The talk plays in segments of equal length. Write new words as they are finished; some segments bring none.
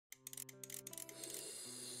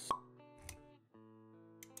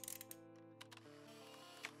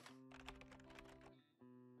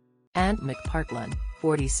Ant McPartlin,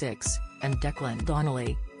 46, and Declan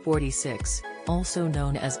Donnelly, 46, also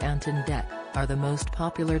known as Ant and Dec, are the most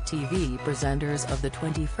popular TV presenters of the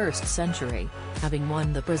 21st century, having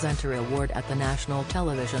won the Presenter Award at the National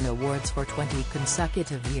Television Awards for 20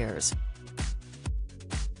 consecutive years.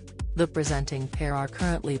 The presenting pair are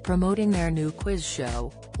currently promoting their new quiz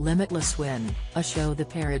show, Limitless Win, a show the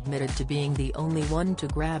pair admitted to being the only one to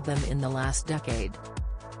grab them in the last decade.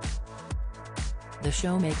 The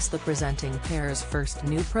show makes the presenting pair's first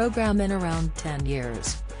new program in around 10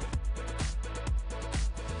 years.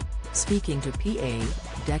 Speaking to PA,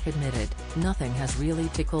 Dec admitted, "Nothing has really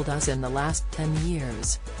tickled us in the last 10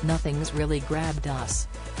 years, nothing's really grabbed us.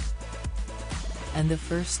 And the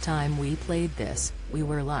first time we played this, we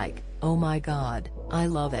were like, oh my god, I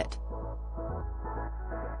love it.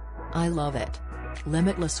 I love it."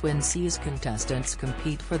 Limitless Win sees contestants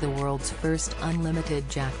compete for the world's first unlimited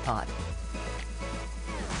jackpot.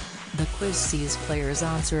 The quiz sees players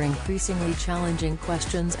answer increasingly challenging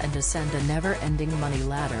questions and ascend a never-ending money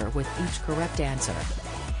ladder with each correct answer.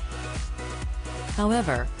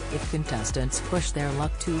 However, if contestants push their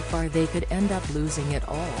luck too far, they could end up losing it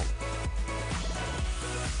all.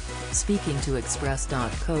 Speaking to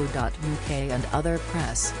Express.co.uk and other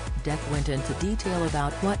press, Dec went into detail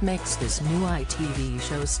about what makes this new ITV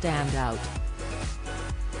show stand out.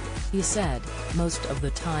 He said, "Most of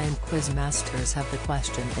the time quizmasters have the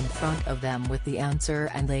question in front of them with the answer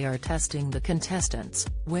and they are testing the contestants,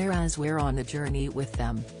 whereas we're on a journey with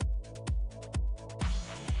them.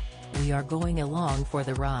 We are going along for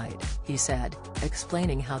the ride," he said,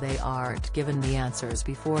 explaining how they aren't given the answers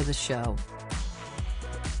before the show.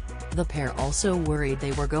 The pair also worried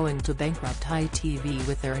they were going to bankrupt ITV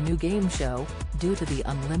with their new game show, due to the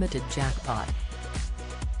unlimited jackpot.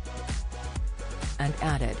 And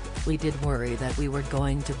added, "We did worry that we were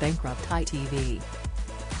going to bankrupt ITV."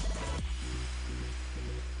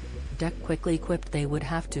 Dec quickly quipped they would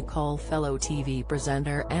have to call fellow TV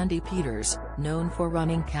presenter Andy Peters, known for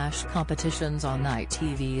running cash competitions on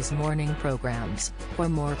ITV's morning programs, for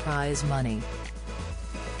more prize money.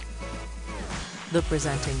 The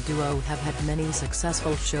presenting duo have had many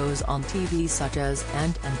successful shows on TV such as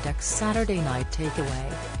Ant and Dec's Saturday Night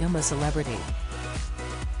Takeaway, I'm a Celebrity,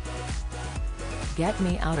 Get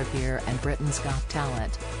Me Out of Here and Britain's Got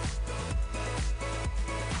Talent.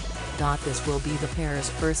 This will be the pair's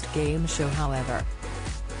first game show, however.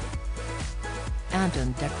 Ant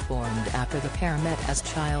and Dec formed after the pair met as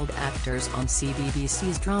child actors on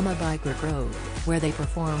CBBC's drama Byker Grove, where they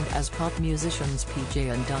performed as pop musicians PJ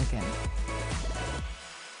and Duncan.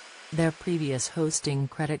 Their previous hosting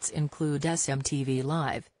credits include SMTV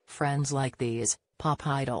Live, Friends Like These, Pop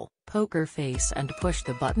Idol, Poker Face and Push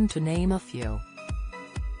the Button, to name a few.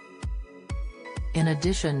 In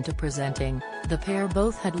addition to presenting, the pair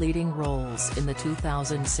both had leading roles in the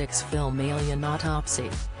 2006 film Alien Autopsy.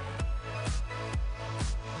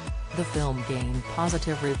 The film gained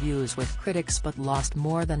positive reviews with critics but lost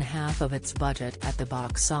more than half of its budget at the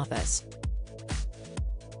box office.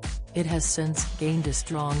 It has since gained a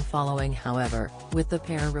strong following, however, with the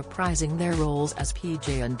pair reprising their roles as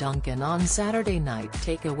PJ and Duncan on Saturday Night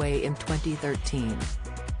Takeaway in 2013.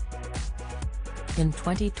 In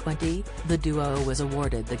 2020, the duo was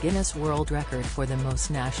awarded the Guinness World Record for the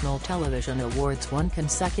most national television awards won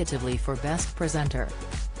consecutively for Best Presenter.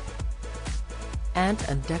 Ant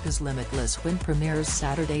and Dec's Limitless Win premieres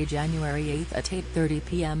Saturday, January 8 at 8:30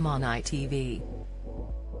 p.m. on ITV.